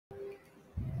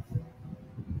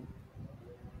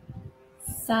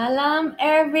Salam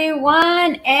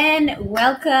everyone and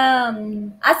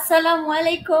welcome.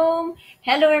 Assalamualaikum.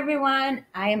 Hello everyone.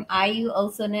 I am Ayu,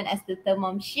 also known as the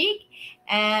TherMomchic,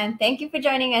 and thank you for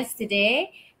joining us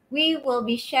today. We will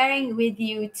be sharing with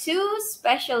you two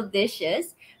special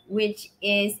dishes, which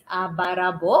is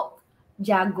Barobbok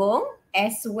Jagung,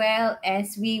 as well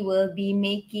as we will be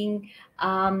making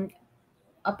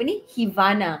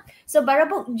Hivana. So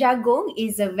Barobbok Jagung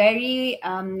is a very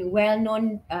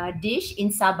well-known dish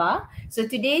in Sabah. So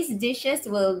today's dishes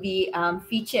will be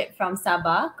featured from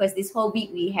Sabah because this whole week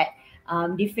we had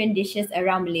different dishes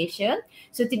around Malaysia.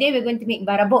 So today we're going to make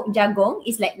Barobbok Jagung.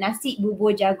 It's like nasi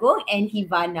bubur jagung and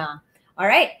Hivana. All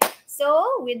right.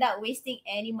 So without wasting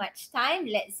any much time,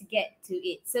 let's get to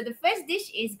it. So the first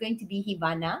dish is going to be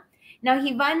Hivana. Now,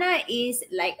 Hivana is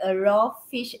like a raw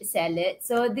fish salad.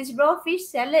 So this raw fish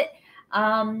salad,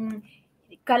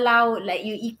 kalau like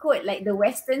you ikut like the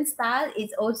Western style,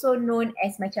 it's also known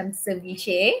as macam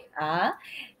ceviche.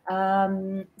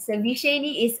 Ceviche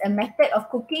ni is a method of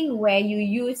cooking where you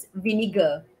use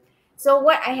vinegar. So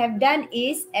what I have done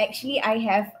is actually I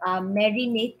have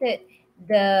marinated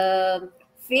the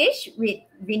fish with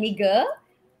vinegar,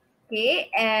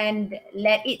 okay, and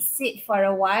let it sit for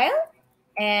a while.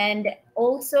 And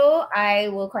also I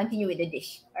will continue with the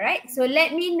dish. All right. So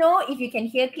let me know if you can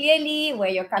hear clearly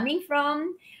where you're coming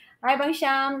from. Hi Bang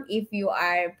Syam. If you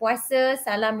are puasa,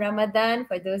 salam Ramadan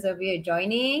for those of you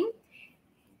joining.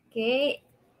 Okay.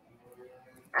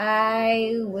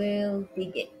 I will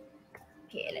begin.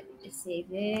 Okay, let me just save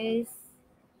this.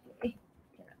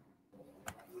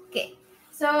 Okay.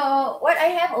 So what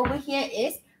I have over here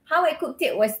is how I cooked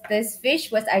it was this fish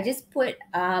was I just put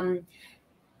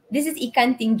this is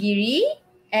ikan tinggiri,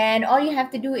 and all you have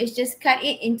to do is just cut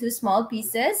it into small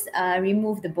pieces,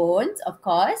 remove the bones, of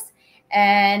course,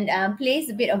 and place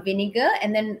a bit of vinegar.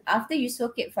 And then after you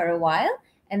soak it for a while,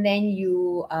 and then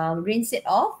you rinse it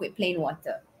off with plain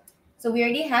water. So we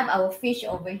already have our fish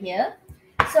over here.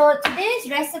 So today's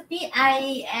recipe,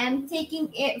 I am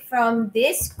taking it from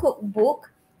this cookbook,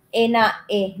 Ena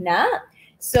Ehna.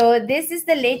 So this is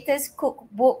the latest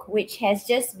cookbook which has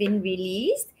just been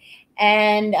released.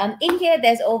 And in here,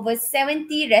 there's over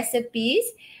 70 recipes,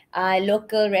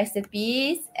 local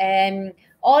recipes, and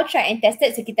all tried and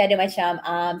tested. So kita ada macam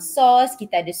sauce,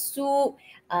 kita ada soup,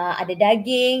 ada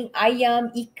daging,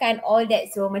 ayam, ikan, all that.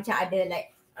 So macam ada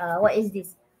like, what is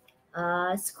this?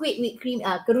 Squid with cream,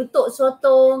 kerutuk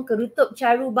sotong, kerutuk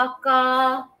caru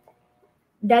bakar,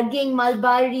 daging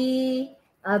malbari,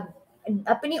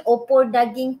 opor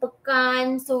daging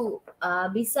pekan. So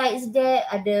besides that,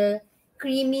 ada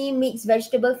creamy mixed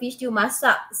vegetable fish stew,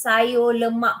 masak sayur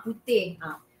lemak putih.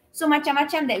 So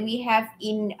macam-macam that we have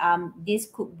in this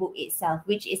cookbook itself,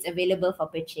 which is available for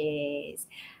purchase.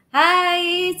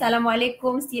 Hi,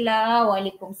 Assalamualaikum Sila.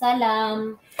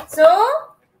 Waalaikumsalam. So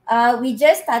we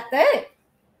just started,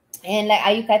 and like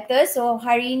Ayu kata, so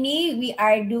hari ni we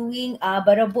are doing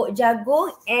Barobbok Jagung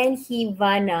and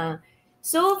Hivana.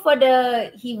 So for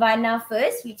the Hivana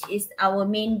first, which is our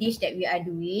main dish that we are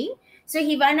doing. So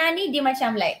Hivana ni dia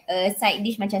macam like a side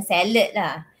dish macam salad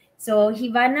lah. So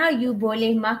Hivana you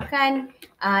boleh makan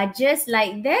just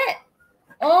like that,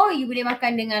 or you boleh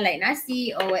makan dengan like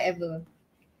nasi or whatever.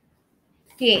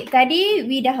 Okay, tadi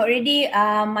we dah already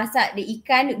masak the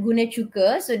ikan guna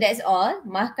cuka. So that's all.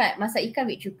 Masak ikan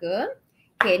with cuka.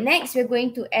 Okay, next we're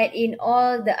going to add in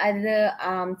all the other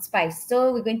spice.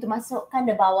 So we're going to masukkan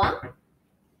the bawang.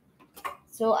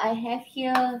 So I have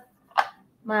here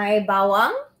my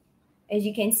bawang, as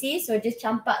you can see. So just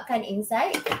campakkan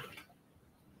inside.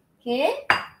 Okay.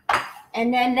 And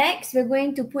then next we're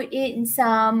going to put in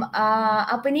some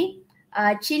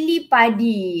cili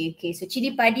padi. Okay, so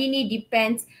cili padi ni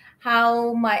depends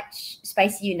how much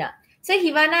spicy you nak. So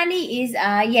Hivana ni is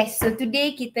yes, so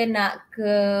today kita nak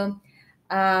ke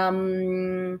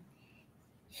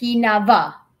Hinava.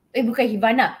 Bukan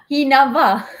Hivana,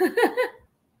 Hinava.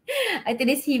 I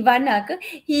think it's Hivana ke?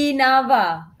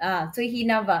 Hinava. So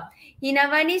Hinava.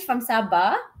 Hinava ni is from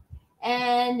Sabah,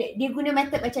 and dia guna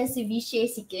method macam ceviche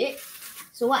sikit.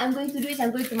 So what I'm going to do is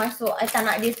I'm going to masuk, I tak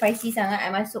nak dia spicy sangat, I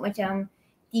masuk macam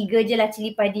 3 je lah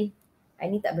cili padi.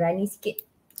 I ni tak berani sikit.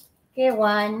 Okay,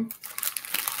 1.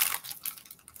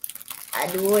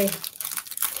 Aduh.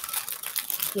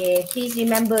 Okay, please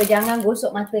remember jangan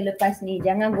gosok mata lepas ni.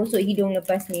 Jangan gosok hidung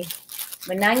lepas ni.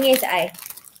 Menangis I.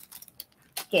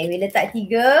 Okay, we letak 3.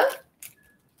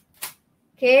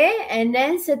 Okay, and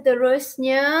then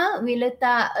seterusnya we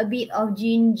letak a bit of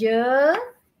ginger.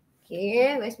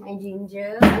 Okay, where's my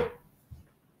ginger?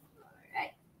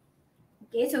 Alright.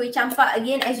 Okay, so we campak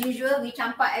again as usual. We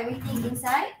campak everything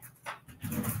inside.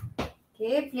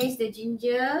 Okay, place the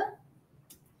ginger.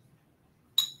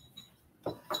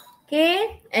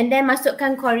 Okay, and then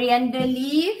masukkan coriander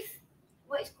leaf.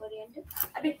 What is coriander?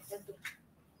 Aduh, jatuh.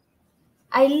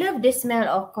 I love the smell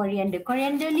of coriander.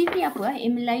 Coriander leaf ni apa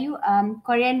in Melayu?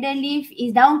 Coriander leaf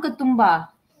is daun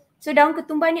ketumbar. So daun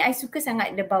ketumbar ni I suka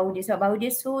sangat the bau dia. Sebab bau dia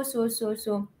so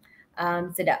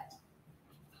sedap.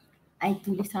 I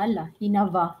tulis salah.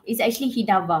 Hinava. It's actually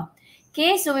Hinava.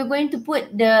 Okay, so we're going to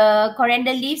put the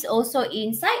coriander leaves also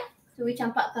inside. So we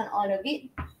campakkan all of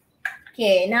it.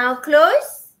 Okay, now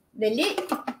close the lid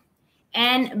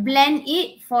and blend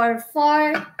it for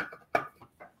 4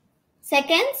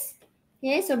 seconds.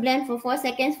 Okay, so blend for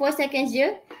 4 seconds. 4 seconds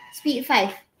je. Speed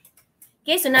 5.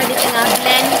 Okay, so now dia tengah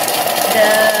blend the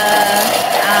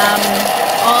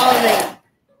all the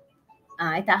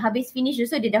I tak habis finish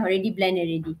also, dia dah already blend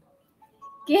already.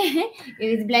 Okay,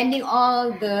 it is blending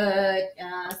all the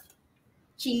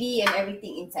chili and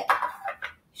everything inside.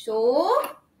 So,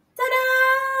 ta-da!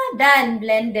 Done,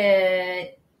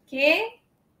 blended. Okay,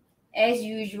 as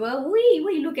usual. Wait,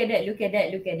 look at that.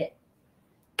 Okay,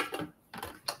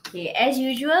 as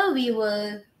usual, we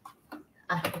will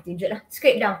tunjuklah,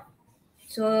 scrape down.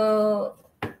 So,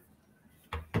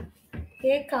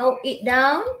 okay, count it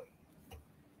down.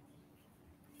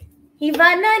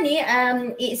 Hivana ni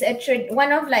it's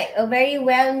one of like a very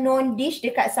well-known dish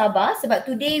dekat Sabah. Sebab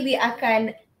today we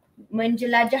akan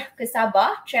menjelajah ke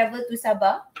Sabah, travel to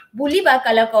Sabah. Boleh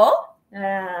bakal lah kau?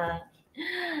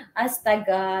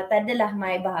 Astaga, tak adalah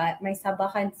my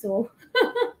Sabahan so.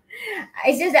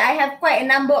 It's just that I have quite a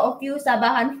number of few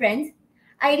Sabahan friends.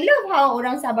 I love how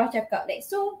orang Sabah cakap, like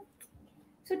so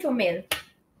comel.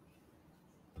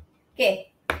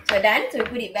 Okay, so done. So we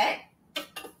put it back.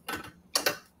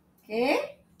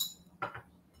 Okay.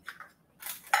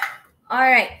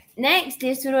 Alright, next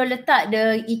dia suruh letak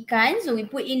the ikan. So we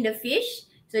put in the fish.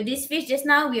 So this fish just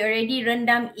now we already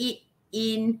rendam it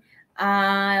in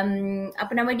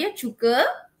cuka.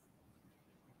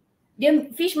 Dia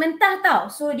fish mentah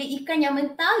tau. So dia ikan yang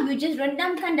mentah, you just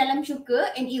rendamkan dalam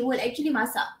cuka and it will actually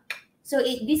masak. So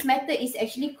this method is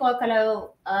actually called,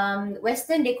 kalau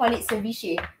Western they call it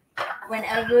ceviche.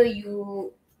 Whenever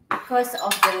you, because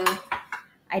of the,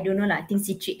 I don't know lah, I think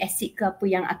citric acid ke apa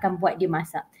yang akan buat dia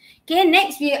masak. Okay,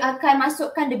 next we akan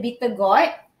masukkan the bitter gourd.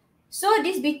 So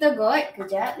this bitter gourd,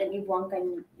 kejap, let me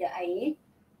buangkan the air.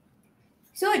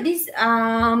 So this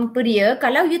peria,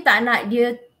 kalau you tak nak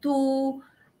dia too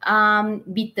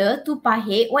bitter, too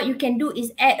pahit, what you can do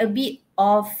is add a bit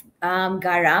of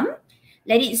garam,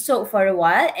 let it soak for a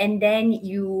while and then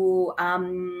you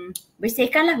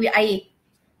bersihkanlah with air.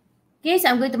 Okay,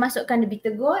 so I'm going to masukkan the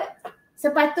bitter gourd.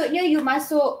 Sepatutnya you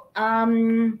masuk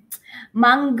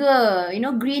mangga,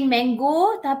 green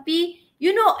mango, tapi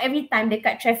every time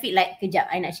dekat traffic light, kejap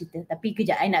I nak cerita, tapi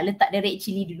kejap I nak letak the red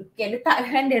chili dulu. Okay,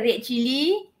 letakkan the red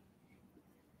chili.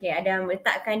 Okay, ada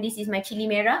letakkan, this is my chili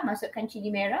merah, masukkan chili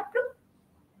merah.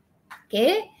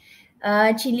 Okay,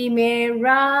 chili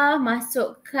merah,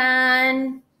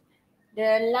 masukkan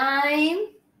the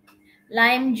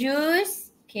lime juice.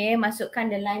 Okay, masukkan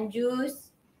the lime juice.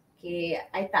 Okay,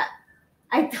 I tak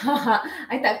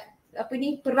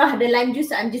perah the lime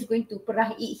juice, so I'm just going to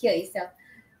perah it here itself.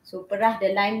 So perah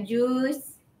the lime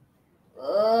juice.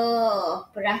 Oh,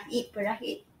 perah it.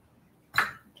 Okay,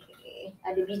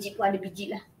 ada biji pun ada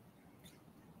biji lah.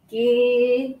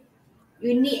 Okay,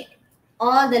 you need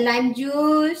all the lime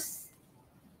juice.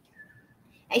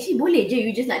 Actually boleh je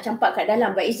you just nak campak kat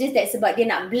dalam, but it's just that sebab dia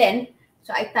nak blend,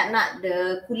 so I tak nak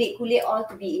the kulit-kulit all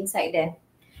to be inside there.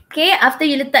 Okay, after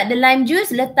you letak the lime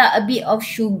juice, letak a bit of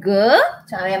sugar.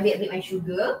 So I ambil a bit my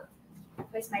sugar.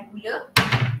 Where's my gula?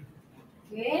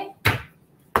 Okay,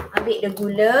 ambil the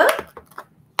gula.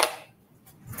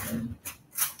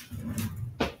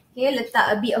 Okay,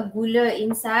 letak a bit of gula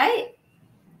inside.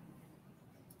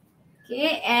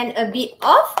 Okay, and a bit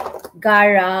of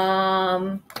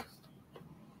garam.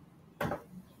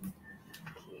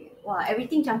 Okay. Wow,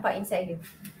 everything campak inside here.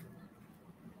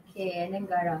 Okay, and then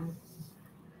garam.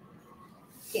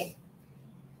 Okay.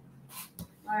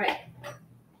 Alright.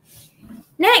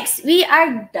 Next, we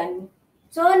are done.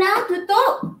 So now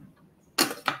tutup.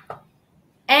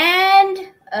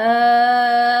 And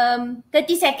 30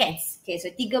 seconds. Okay,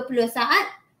 so 30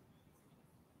 saat.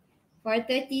 For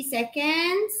 30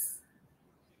 seconds.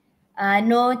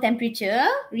 No temperature.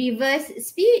 Reverse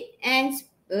speed and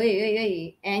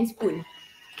spoon.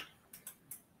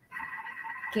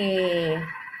 Okay.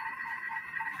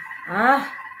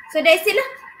 So that's it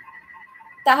lah.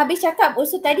 Tak habis cakap.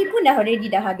 Also tadi pun dah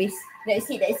habis. That's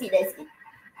it.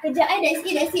 Kejap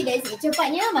that's it.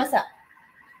 Cepatnya masak.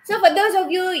 So for those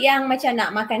of you yang macam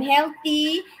nak makan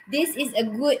healthy, this is a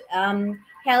good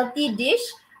healthy dish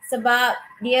sebab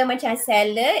dia macam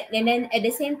salad and then at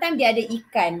the same time dia ada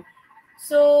ikan.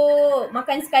 So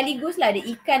makan sekaligus lah, ada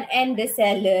ikan and the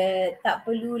salad. Tak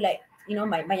perlu like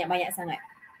banyak-banyak sangat.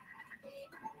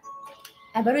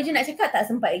 Baru je nak cakap tak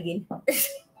sempat again.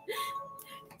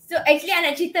 So actually I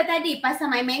nak cerita tadi pasal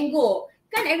my mango.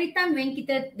 Kan every time when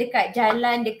kita dekat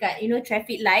jalan, dekat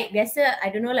traffic light, biasa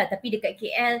I don't know lah, tapi dekat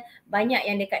KL banyak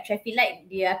yang dekat traffic light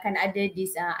dia akan ada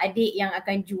this adik yang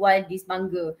akan jual this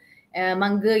mangga.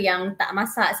 Mangga yang tak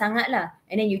masak sangat lah.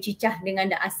 And then you cicah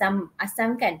dengan the asam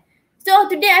kan.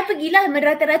 So today I pergilah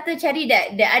merata-rata cari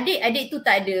that adik tu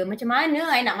tak ada. Macam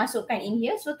mana I nak masukkan in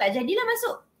here, so tak jadilah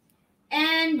masuk.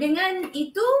 And dengan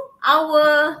itu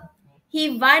our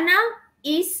Hivana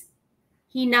is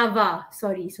Hinava.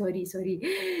 Sorry.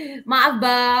 Maaf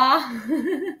bah.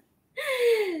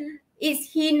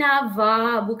 It's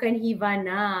Hinava, bukan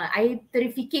Hivana. I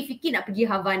terfikir-fikir nak pergi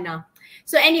Havana.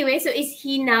 So anyway, so it's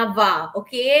Hinava.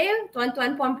 Okay,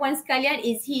 tuan-tuan puan-puan sekalian,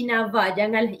 it's Hinava.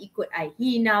 Janganlah ikut I.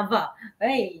 Hinava.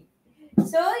 Hey.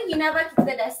 So Hinava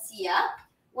kita dah siap.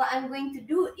 What I'm going to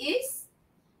do is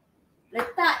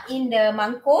letak in the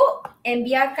mangkuk and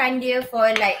biarkan dia for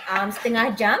like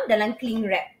setengah jam dalam cling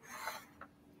wrap.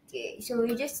 Okay, so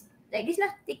you just like this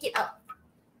lah, take it out.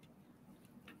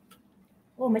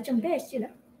 Oh, macam best je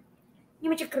lah. Ni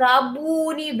macam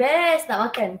kerabu ni, best nak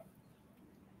makan.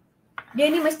 Dia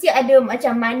ni mesti ada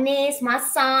macam manis,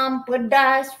 masam,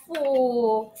 pedas.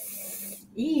 Fuh.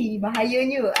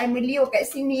 Bahayanya. I meliuk kat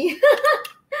sini.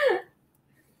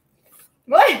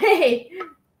 Boleh.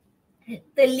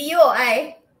 Terliuk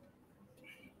I.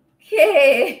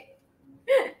 Okay.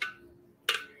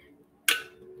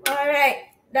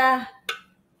 Alright. Dah.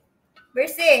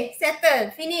 Bersih.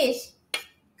 Settle. Finish.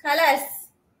 Kalas.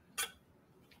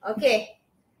 Okay.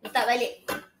 Letak balik.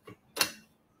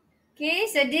 Okay.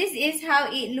 So this is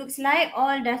how it looks like.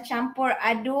 All dah campur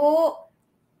aduk.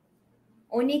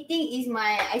 Only thing is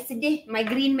I sedih my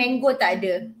green mango tak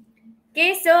ada.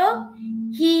 Okay. So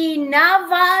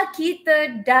Hinava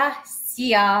kita dah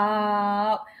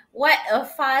siap. What a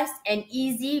fast and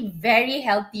easy, very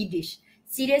healthy dish.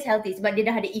 Serious healthy sebab dia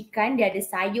dah ada ikan, dia ada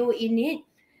sayur in it.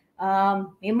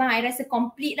 Memang I rasa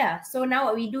complete lah. So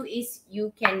now what we do is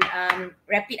you can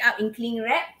wrap it up in cling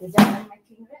wrap. Jangan my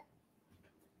cling wrap.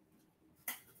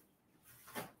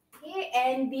 Okay,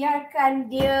 and biarkan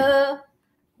dia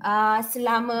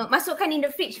masukkan in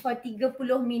the fridge for 30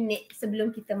 minit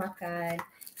sebelum kita makan.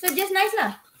 So just nice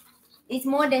lah. It's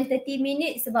more than 30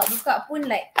 minutes sebab buka pun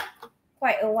like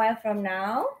quite a while from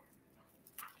now.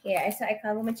 Okay, so I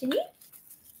cover macam ni.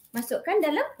 Masukkan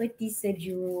dalam peti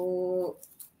sejuk.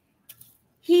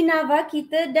 Hinava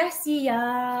kita dah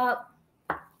siap.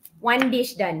 One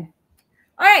dish done.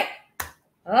 Alright.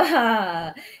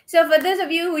 So for those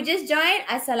of you who just joined,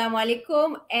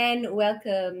 Assalamualaikum and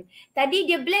welcome. Tadi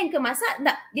dia blend ke masak?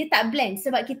 Tak, dia tak blend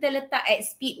sebab kita letak at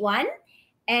speed 1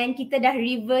 and kita dah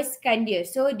reversekan dia.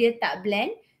 So dia tak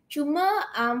blend. Cuma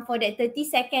for that 30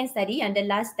 seconds tadi yang the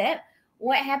last step,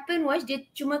 what happened was dia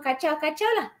cuma kacau-kacau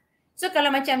lah. So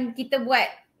kalau macam kita buat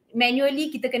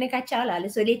manually, kita kena kacau lah.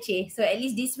 So leceh. So at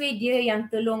least this way dia yang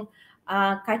tolong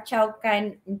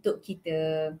kacaukan untuk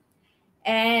kita.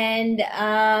 And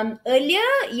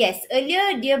earlier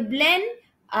dia blend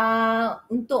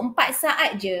untuk 4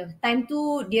 saat je. Time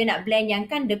tu dia nak blend yang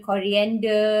kan the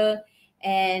coriander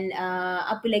and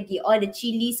apa lagi, all the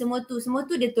chili semua tu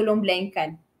dia tolong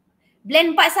blendkan.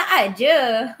 Blend 4 saat je.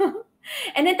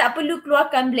 And then tak perlu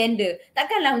keluarkan blender.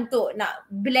 Takkanlah untuk nak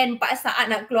blend 4 saat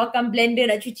nak keluarkan blender,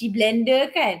 nak cuci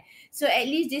blender kan. So at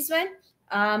least this one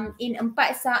in 4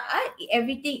 saat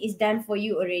everything is done for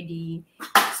you already.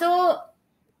 So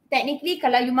technically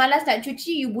kalau you malas nak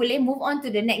cuci, you boleh move on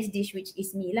to the next dish which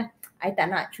is me lah. I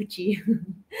tak nak cuci.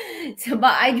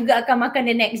 Sebab I juga akan makan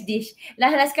the next dish.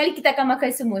 Last sekali kita akan makan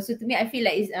semua. So to me I feel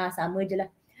like it's sama je lah.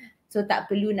 So tak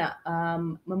perlu nak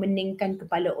memeningkan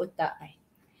kepala otak I.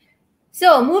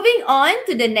 So moving on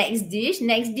to the next dish.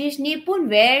 Next dish ni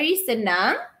pun very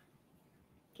senang.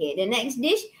 Okay, the next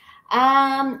dish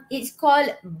it's called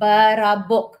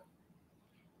Barobbok.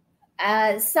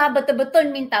 Saya betul-betul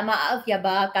minta maaf ya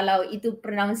ba kalau itu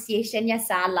pronunciationnya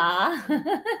salah.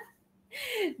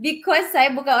 Because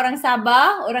saya bukan orang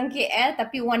Sabah, orang KL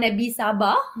tapi wannabe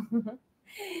Sabah.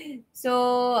 So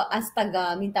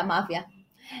astaga, minta maaf ya.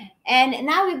 And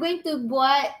now we're going to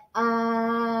buat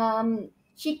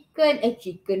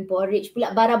chicken porridge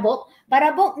pula, Barobbok.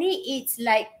 Barobbok ni it's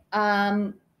like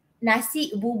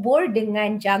nasi bubur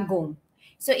dengan jagung.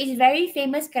 So it's very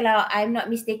famous kalau I'm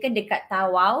not mistaken dekat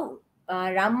Tawau.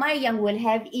 Ramai yang will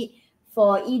have it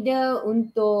for either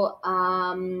untuk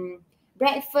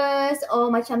breakfast or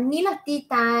macam ni lah, tea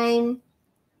time.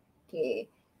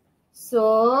 Okay. So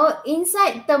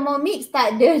inside Thermomix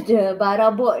tak ada the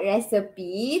Barobbok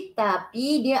recipe,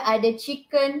 tapi dia ada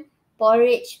chicken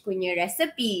porridge punya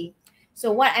recipe.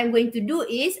 So what I'm going to do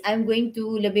is I'm going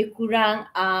to lebih kurang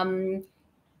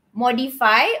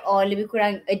modify or lebih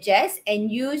kurang adjust and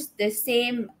use the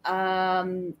same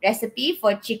recipe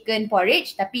for chicken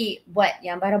porridge tapi buat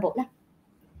yang Barobbok lah.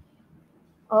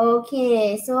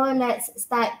 Okay, so let's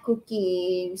start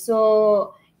cooking.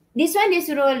 So this one dia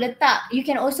suruh letak, you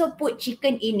can also put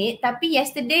chicken in it, tapi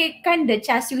yesterday kan the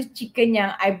char siu chicken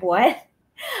yang I buat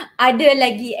ada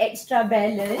lagi extra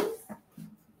balance.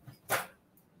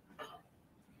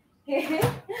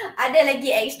 Ada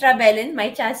lagi extra balance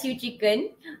my char siu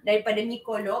chicken daripada mi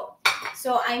kolok.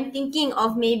 So I'm thinking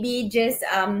of maybe just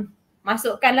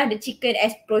masukkanlah the chicken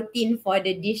as protein for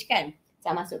the dish kan.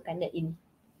 Saya masukkan that in.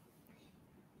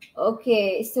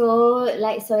 Okay, so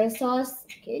like soy sauce.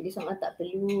 Okay, this one tak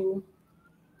perlu.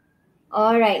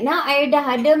 Alright, now I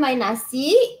dah ada my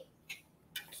nasi.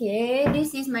 Okay,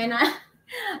 this is my nasi.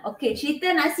 Okay,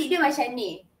 cerita nasi dia macam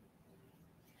ni.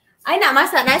 I nak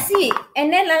masak nasi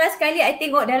and then last sekali I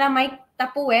tengok dalam my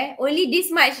Tupperware, only this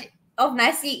much of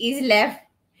nasi is left.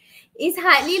 It's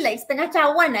hardly like setengah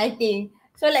cawan I think.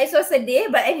 So like so sedih,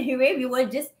 but anyway we will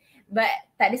just, but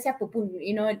tak ada siapa pun,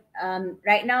 you know,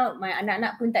 right now my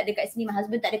anak-anak pun tak ada kat sini, my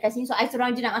husband tak ada kat sini, so I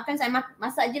seorang je nak makan, so I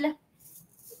masak je lah.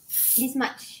 This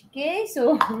much. Okay,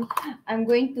 so I'm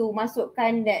going to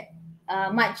masukkan that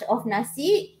much of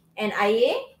nasi and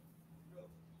air.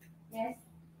 Yes.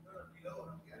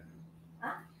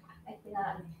 I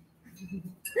cannot.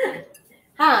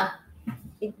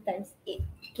 8 times 8.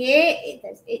 Okay, 8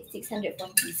 times 8,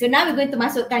 640. So now we're going to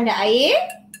masukkan the air.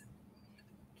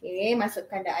 Okay,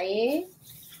 masukkan the air.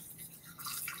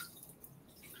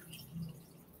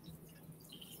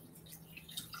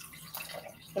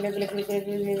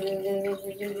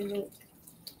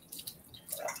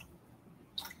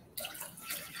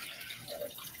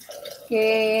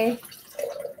 Okay,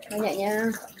 banyaknya.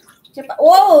 Cepat.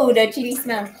 Oh, the chili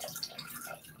smell.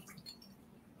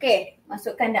 Okay,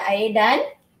 masukkan the air dan.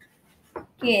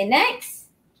 Okay, next.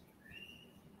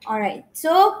 Alright,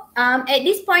 so at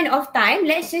this point of time,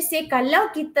 let's just say kalau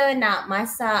kita nak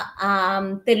masak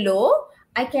telur,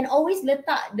 I can always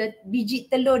letak the biji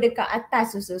telur dekat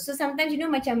atas also. So sometimes you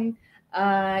know macam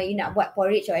you nak buat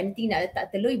porridge or anything, nak letak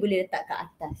telur, you boleh letak kat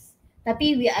atas.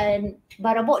 Tapi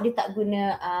Barobbok dia tak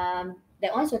guna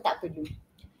that one, so tak perlu.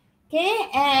 Okay,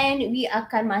 and we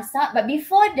akan masak. But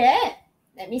before that,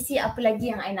 let me see apa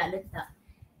lagi yang I nak letak.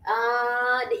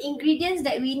 The ingredients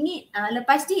that we need,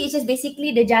 lepas ni it's just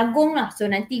basically the jagung lah. So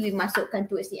nanti we masukkan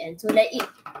towards the end. So let it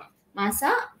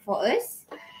masak for us.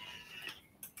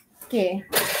 Okay.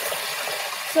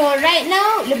 So right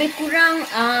now lebih kurang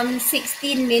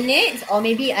 16 minutes or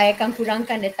maybe I akan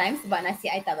kurangkan the time sebab nasi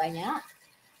I tak banyak.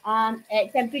 At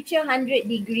temperature 100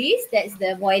 degrees, that's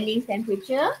the boiling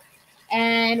temperature.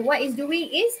 And what it's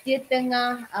doing is dia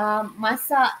tengah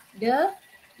masak the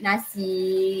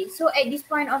nasi. So at this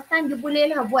point of time, dia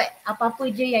bolehlah buat apa-apa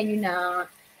je yang you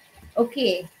nak.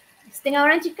 Okay, setengah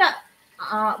orang cakap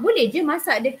boleh je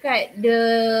masak dekat the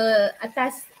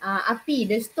atas api,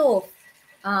 the stove,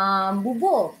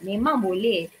 bubur. Memang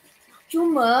boleh.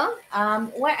 Cuma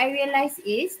what I realise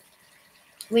is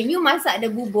when you masak the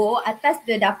bubur atas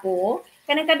the dapur,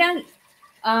 kadang-kadang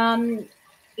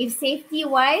if safety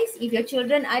wise, if your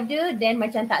children ada, then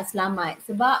macam tak selamat.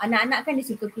 Sebab anak-anak kan dia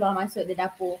suka keluar masuk the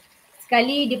dapur.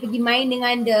 Sekali dia pergi main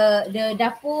dengan the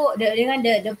dapur, dengan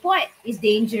the pot is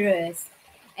dangerous.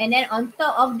 And then on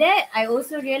top of that, I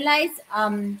also realise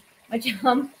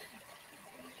macam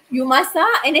you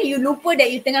masak and then you lupa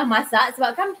that you tengah masak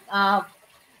sebab kan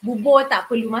bubur tak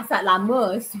perlu masak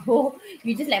lama. So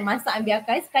you just like masak and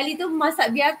biarkan. Sekali tu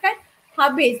masak biarkan,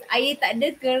 habis, air tak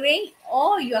ada, kering,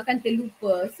 or you akan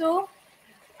terlupa. So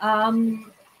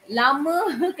lama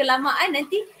kelamaan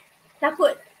nanti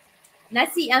takut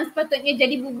nasi yang sepatutnya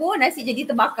jadi bubur, nasi jadi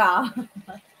terbakar.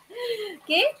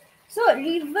 Okay, so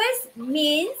reverse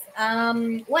means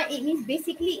what it means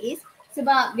basically is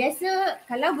sebab biasa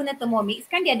kalau guna Thermomix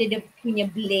kan dia ada dia punya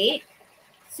blade.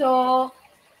 So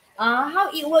how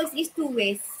it works is two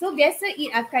ways. So biasa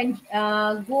it akan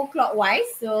go clockwise,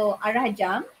 so arah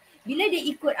jam. Bila dia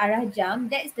ikut arah jam,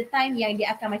 that's the time yang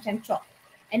dia akan macam chop.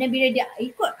 And then bila dia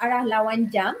ikut arah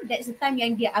lawan jam, that's the time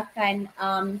yang dia akan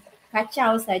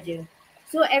kacau saja.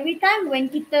 So every time when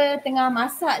kita tengah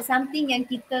masak something yang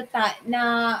kita tak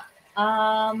nak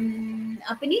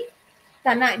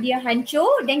tak nak dia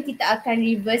hancur, then kita akan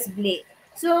reverse blade.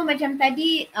 So macam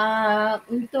tadi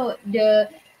untuk the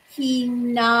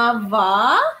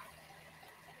Hinava,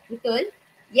 betul?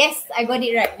 Yes, I got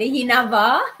it right. The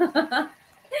Hinava.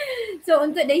 So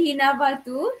untuk the Hinava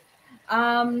tu,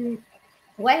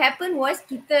 what happened was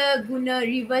kita guna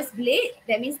reverse blade,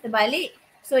 that means terbalik,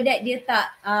 so that dia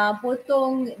tak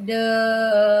potong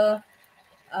the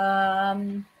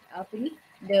apa ni,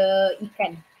 the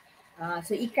ikan.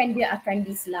 So ikan dia akan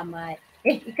diselamat.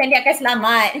 Ikan dia akan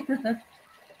selamat.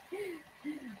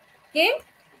 Okay.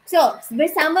 So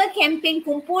bersama Kempen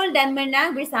Kumpul dan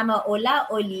Menang bersama Ola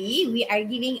Oli, we are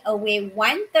giving away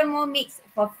one Thermomix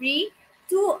for free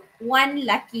to one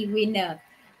lucky winner.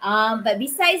 But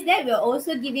besides that, we're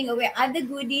also giving away other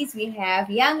goodies. We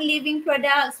have Young Living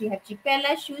products, we have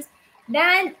Chipella shoes,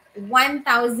 dan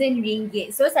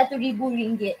RM1,000. So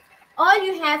RM1,000. All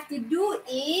you have to do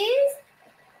is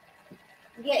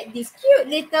get this cute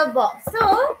little box.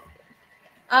 So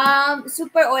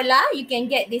Super Ola, you can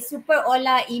get this Super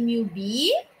Ola Emu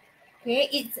B.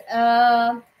 Okay, it's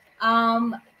a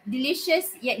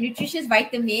delicious yet nutritious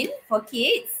vitamin for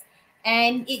kids,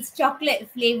 and it's chocolate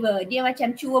flavor. Dia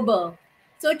macam chewable.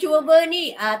 So chewable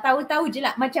ni tahu-tahu je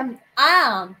lah, macam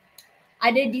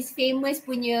ada this famous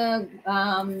punya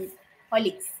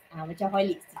Horlicks. Macam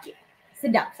Horlicks sikit.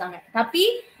 Sedap sangat.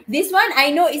 Tapi this one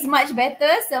I know is much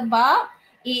better sebab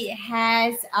it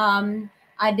has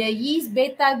ada yeast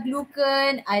beta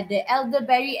glucan, ada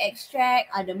elderberry extract,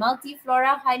 ada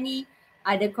multiflora honey,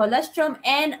 ada colostrum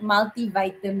and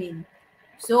multivitamin.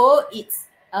 So it's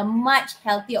a much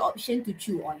healthier option to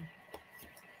chew on.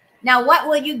 Now what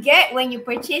will you get when you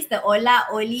purchase the Ola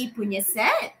Oli punya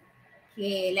set?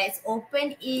 Okay, let's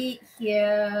open it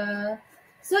here.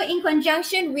 So in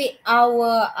conjunction with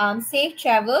our Safe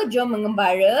Travel, Jom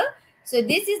Mengembara, so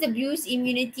this is the Boost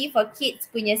Immunity for Kids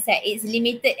punya set. It's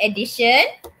limited edition.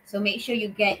 So make sure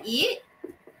you get it.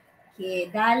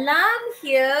 Okay, dalam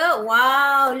here,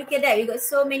 wow, look at that. We got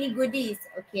so many goodies.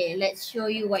 Okay, let's show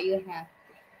you what you have.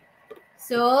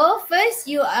 So first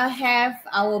you have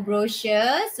our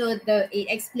brochure. So it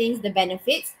explains the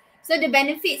benefits. So the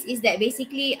benefits is that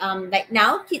basically like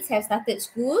now kids have started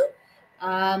school.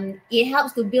 It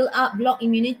helps to build up block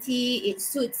immunity. It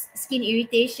soothes skin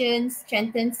irritations,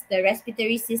 strengthens the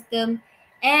respiratory system,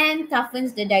 and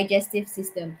toughens the digestive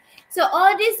system. So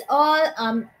all this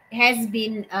has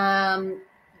been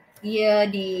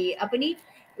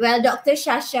Dr.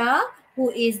 Shasha,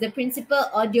 who is the principal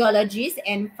audiologist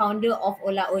and founder of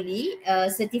Ola Oli,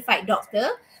 a certified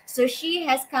doctor. So she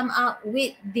has come up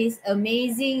with this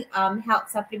amazing health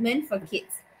supplement for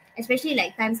kids. Especially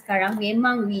like time sekarang,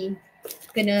 memang we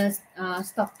kena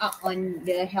stock up on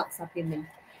the health supplement.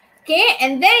 Okay,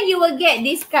 and then you will get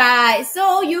this card.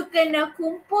 So you kena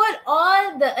kumpul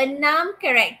all the 6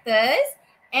 characters,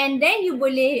 and then you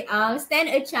boleh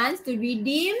stand a chance to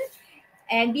redeem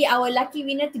and be our lucky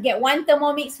winner to get one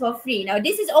Thermomix for free. Now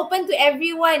this is open to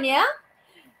everyone, ya.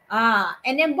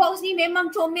 And then box ni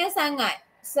memang comel sangat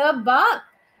sebab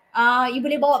you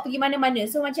boleh bawa pergi mana-mana.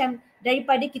 So macam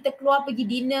daripada kita keluar pergi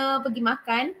dinner, pergi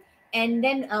makan, and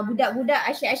then budak-budak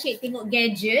asyik-asyik tengok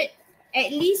gadget,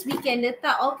 at least we can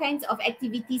letak all kinds of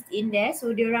activities in there,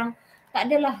 so diorang tak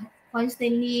adalah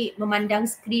constantly memandang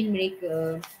screen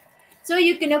mereka. So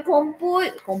you kena kumpul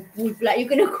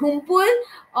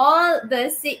all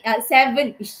the 7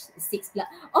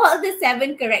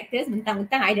 characters.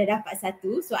 Mentang-mentang I dah dapat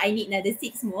 1, so I need another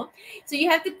 6 more. So you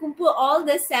have to kumpul all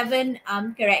the 7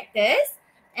 characters,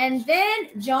 and then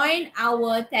join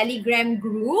our Telegram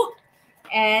group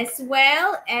as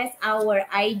well as our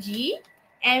IG.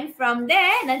 And from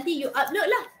there, nanti you upload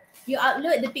lah. You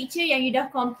upload the picture yang you dah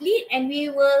complete, and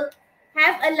we will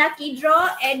have a lucky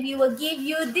draw, and we will give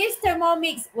you this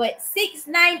Thermomix worth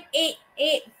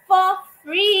 6,988 for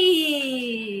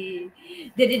free.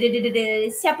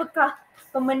 Siapakah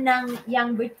pemenang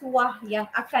yang bertuah yang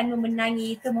akan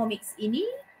memenangi Thermomix ini?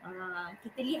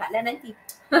 Kita lihatlah nanti.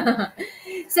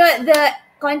 So the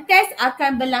contest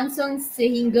akan berlangsung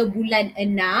sehingga bulan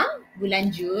 6,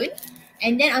 bulan Jun.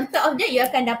 And then on top of that, you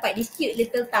akan dapat this cute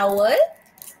little towel.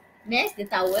 That's the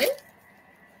towel.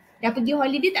 Dah pergi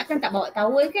holiday takkan tak bawa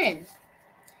towel kan?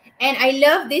 And I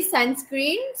love this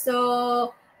sunscreen.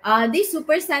 So this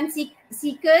Super Sun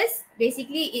Seekers,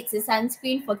 basically it's a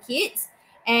sunscreen for kids,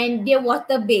 and they're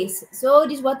water-based. So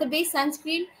this water-based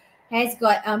sunscreen has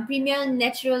got premium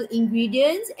natural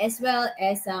ingredients, as well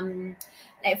as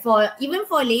like even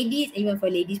for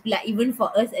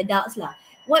us adults lah.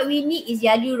 What we need is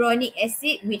hyaluronic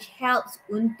acid, which helps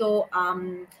untuk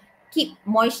keep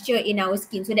moisture in our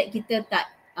skin, so that kita tak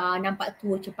nampak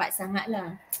tua cepat sangat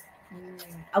lah.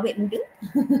 Awet muda.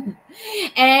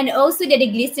 And also dia ada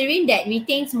glycerin that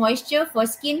retains moisture for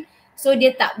skin, so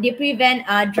dia prevent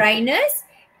dryness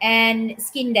and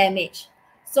skin damage.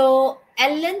 So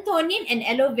allantoin and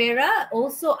aloe vera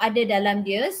also ada dalam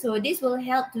dia, so this will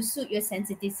help to suit your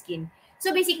sensitive skin.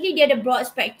 So basically dia ada broad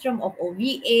spectrum of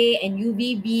OVA and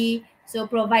UVB, so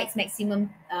provides maximum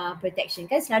protection.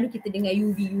 Kan selalu kita dengar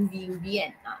UV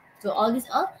kan. So all this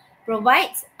all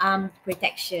provides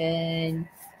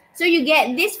protection. So you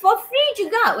get this for free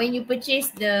juga when you purchase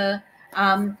the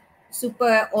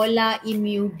Super Ola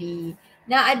Immu-B.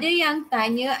 Now ada yang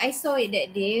tanya, I saw it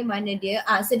that day, mana dia?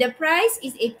 So the price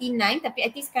is 89, tapi I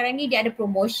think sekarang ni dia ada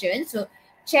promotion. So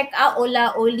check out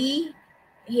Ola Oli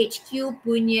HQ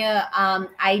punya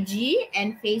IG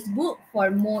and Facebook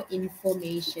for more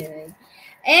information.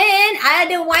 And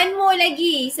ada one more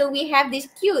lagi. So we have this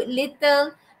cute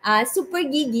little super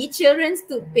gigi children's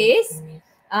toothpaste.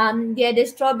 Dia ada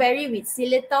strawberry with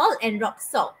xylitol and rock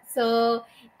salt. So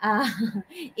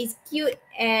it's cute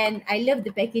and I love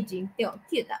the packaging. Tengok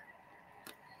cute tak?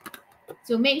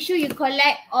 So make sure you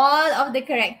collect all of the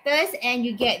characters and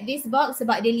you get this box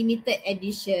sebab dia limited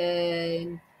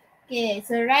edition. Okay,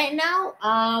 so right now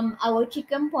our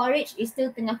chicken porridge is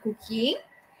still tengah cooking.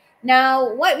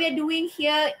 Now what we are doing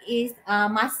here is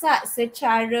masak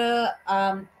secara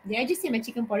did I just say my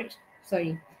chicken porridge?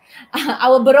 Sorry.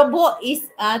 Our Barobbok is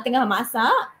tengah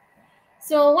masak.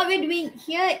 So what we're doing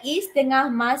here is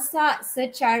tengah masak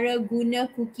secara guna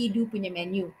cookie do punya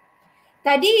menu.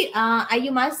 Tadi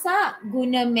Ayu masak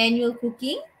guna manual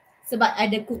cooking sebab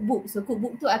ada cookbook. So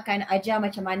cookbook tu akan ajar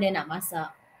macam mana nak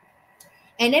masak.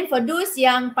 And then for those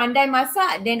yang pandai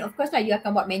masak, then of course lah you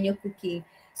akan buat manual cooking.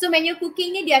 So manual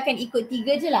cooking ni dia akan ikut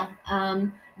 3 je lah.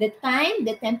 The time,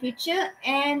 the temperature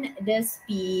and the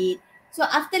speed. So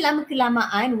after lama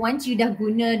kelamaan, once you dah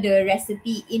guna the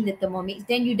recipe in the Thermomix,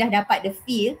 then you dah dapat the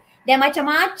feel. Dan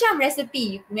macam-macam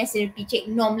recipe. Recipe Cik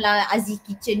Nom lah, Aziz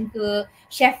Kitchen ke,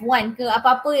 Chef Wan ke,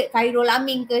 apa-apa, Khairul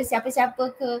Amin ke,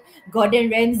 siapa-siapa ke, Gordon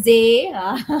Ramsay.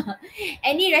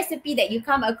 Any recipe that you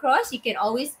come across, you can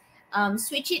always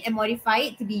switch it and modify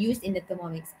it to be used in the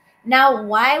Thermomix. Now,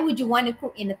 why would you want to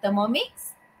cook in the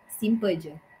Thermomix? Simple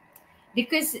je.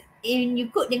 Because when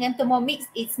you cook dengan Thermomix,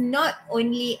 it's not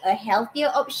only a healthier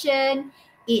option,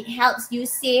 it helps you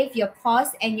save your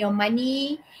cost and your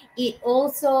money. It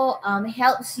also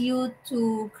helps you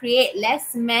to create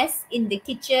less mess in the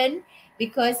kitchen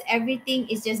because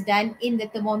everything is just done in the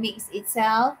Thermomix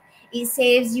itself. It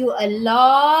saves you a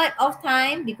lot of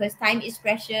time because time is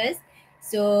precious.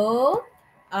 So,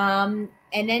 and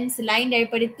then selain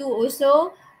daripada tu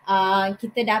also,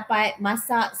 kita dapat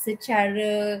masak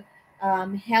secara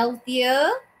healthier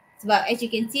sebab as you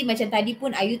can see macam tadi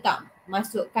pun Ayu tak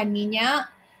masukkan minyak,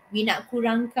 we nak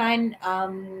kurangkan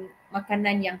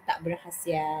makanan yang tak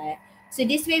berkhasiat. So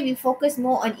this way we focus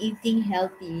more on eating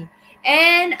healthy.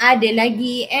 And ada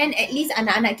lagi, and at least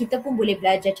anak-anak kita pun boleh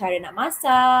belajar cara nak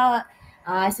masak.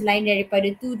 Selain daripada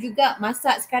tu juga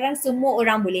masak sekarang semua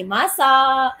orang boleh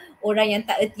masak. Orang yang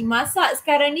tak erti masak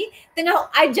sekarang ni tengah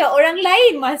ajar orang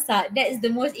lain masak. That is the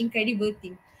most incredible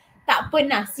thing. Tak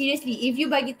pernah, seriously, if you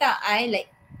bagi tahu I like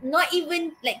not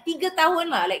even like 3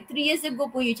 tahun lah, like 3 years ago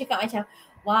pun you cakap macam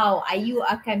wow, Ayu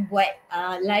akan buat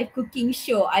live cooking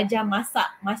show, ajar masak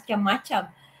macam-macam.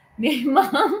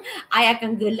 Memang I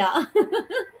akan gelak.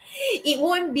 It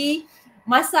won't be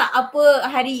masak apa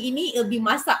hari ini, it'll be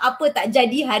masak apa tak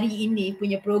jadi hari ini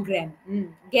punya program.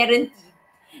 Guarantee.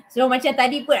 So macam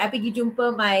tadi pun I pergi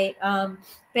jumpa my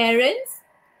parents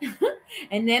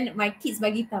and then my kids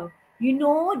bagi tahu, you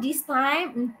know this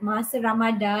time masa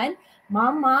Ramadan,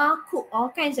 Mama cook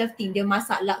all kinds of things. Dia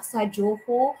masak laksa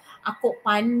Johor, akok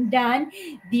pandan,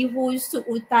 bihun sup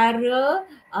utara,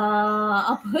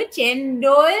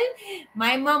 cendol.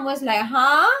 My mom was like,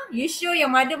 you sure your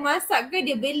mother masak ke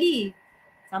dia beli?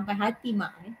 Sampai hati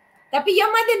mak. Tapi your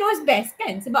mother knows best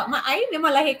kan? Sebab mak I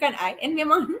memang lahirkan I and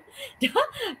memang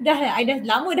I dah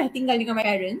lama dah tinggal dengan my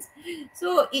parents.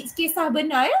 So it's kisah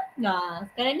benar ya. Nah,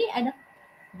 sekarang ni I dah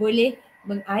boleh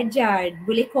mengajar,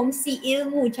 boleh kongsi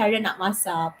ilmu cara nak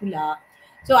masak pula.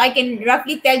 So I can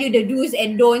roughly tell you the do's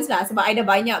and don'ts lah sebab I dah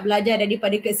banyak belajar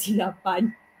daripada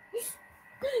kesilapan.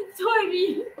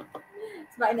 Sorry.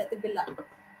 Sebab I nak tergelak.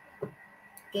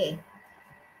 Okay.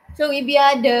 So we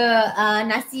ada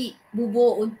nasi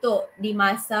bubur untuk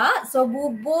dimasak. So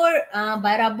bubur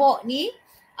Barobbok ni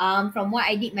from what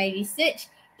I did my research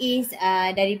is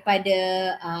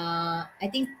daripada I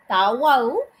think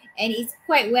Tawau. And it's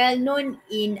quite well known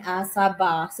in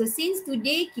Sabah. So since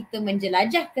today kita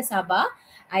menjelajah ke Sabah,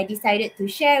 I decided to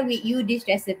share with you this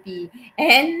recipe.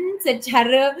 And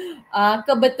secara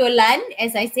kebetulan,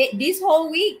 as I said, this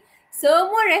whole week,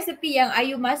 semua resipi yang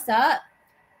Ayu masak,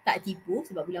 tak tipu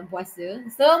sebab bulan puasa,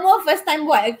 semua first time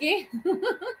buat, okay?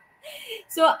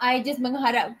 So I just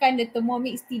mengharapkan the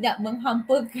Thermomix tidak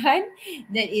menghampakan.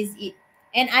 That is it.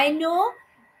 And I know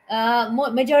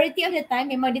majority of the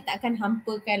time memang dia tak akan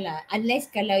hampakan lah,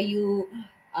 unless kalau you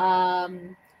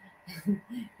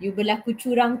you berlaku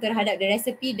curang terhadap the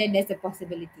recipe, then there's a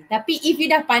possibility. Tapi if you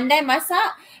dah pandai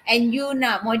masak and you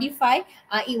nak modify,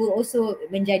 it will also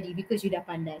menjadi because you dah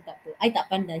pandai. Tak apa, I tak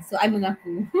pandai, so I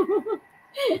mengaku.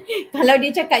 Kalau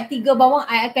dia cakap 3 bawang,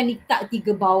 I akan letak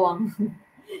 3 bawang.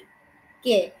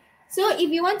 Okay, so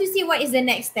if you want to see what is the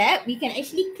next step, we can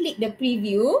actually click the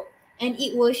preview and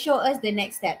it will show us the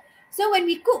next step. So when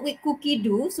we cook with Cookie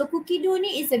Do, so Cookie Do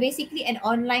ni is basically an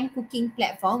online cooking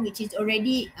platform which is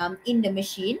already in the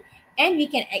machine, and we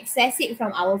can access it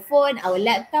from our phone, our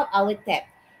laptop, our tab.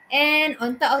 And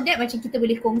on top of that, macam kita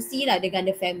boleh kongsi lah dengan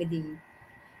the family.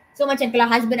 So macam kalau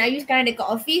husband Ayu sekarang dekat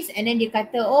office and then dia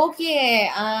kata,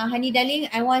 okay, honey darling,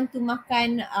 I want to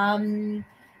makan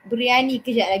biryani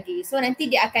kejap lagi. So nanti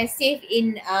dia akan save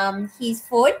in his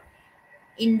phone.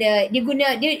 Dia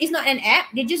it's not an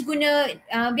app, dia just guna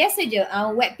biasa je,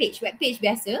 web page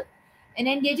biasa. And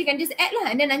then dia je kan just add lah,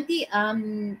 and then nanti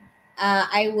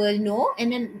I will know,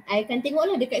 and then I akan tengok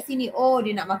lah dekat sini, oh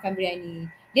dia nak makan biryani.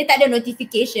 Dia tak ada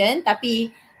notification, tapi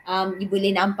you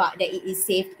boleh nampak that it is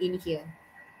saved in here.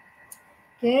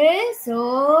 Okay,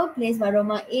 so place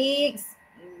aroma eggs.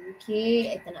 Okay,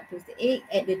 I tak nak place the egg,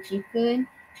 add the chicken.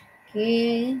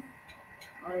 Okay,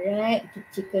 alright,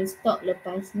 chicken stock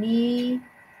lepas ni.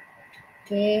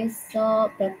 Okay,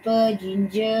 salt, pepper,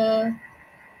 ginger.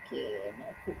 Okay,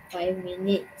 nak cook 5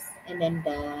 minutes and then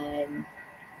done.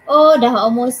 Oh, dah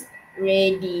almost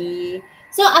ready.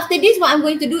 So after this, what I'm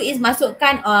going to do is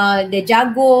masukkan the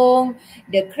jagung,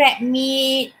 the crab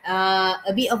meat,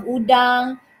 a bit of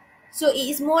udang. So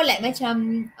it is more like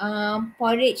macam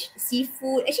porridge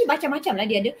seafood. Actually macam-macam lah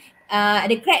dia ada.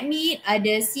 Ada crab meat,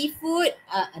 ada seafood,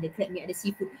 ada crab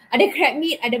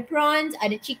meat, ada prawns,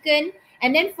 ada chicken.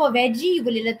 And then for veggie, you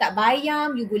boleh letak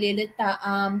bayam, you boleh letak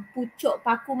pucuk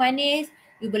paku manis,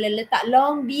 you boleh letak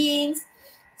long beans.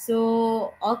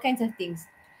 So all kinds of things.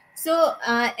 So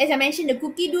as I mentioned, the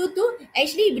Cookie Do tu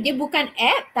actually dia bukan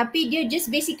app, tapi dia just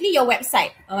basically your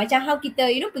website. Macam how kita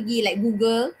pergi like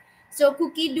Google. So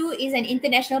Cookie Do is an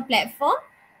international platform.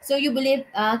 So you boleh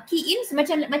key in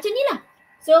macam ni lah.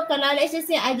 So kalau let's just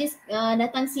say I just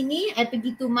datang sini, I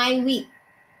pergi to my week.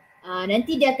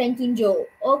 Nanti dia akan tunjuk,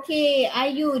 okay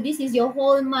Ayu, this is your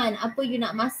whole month. Apa you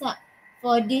nak masak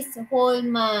for this whole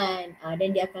month?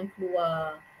 Then dia akan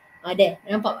keluar. There,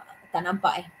 nampak? Tak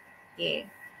nampak Okay.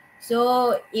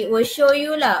 So it will show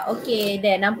you lah. Okay,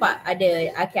 there nampak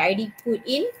ada. Okay, I already put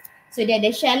in. So dia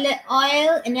ada shallot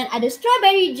oil and then ada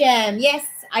strawberry jam. Yes,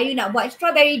 Ayu nak buat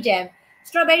strawberry jam.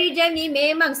 Strawberry jam ni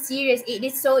memang serious. It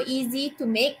is so easy to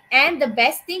make, and the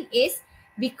best thing is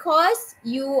because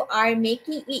you are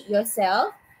making it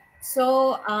yourself,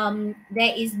 so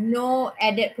there is no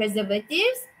added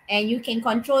preservatives and you can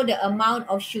control the amount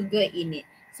of sugar in it.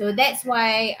 So that's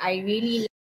why I really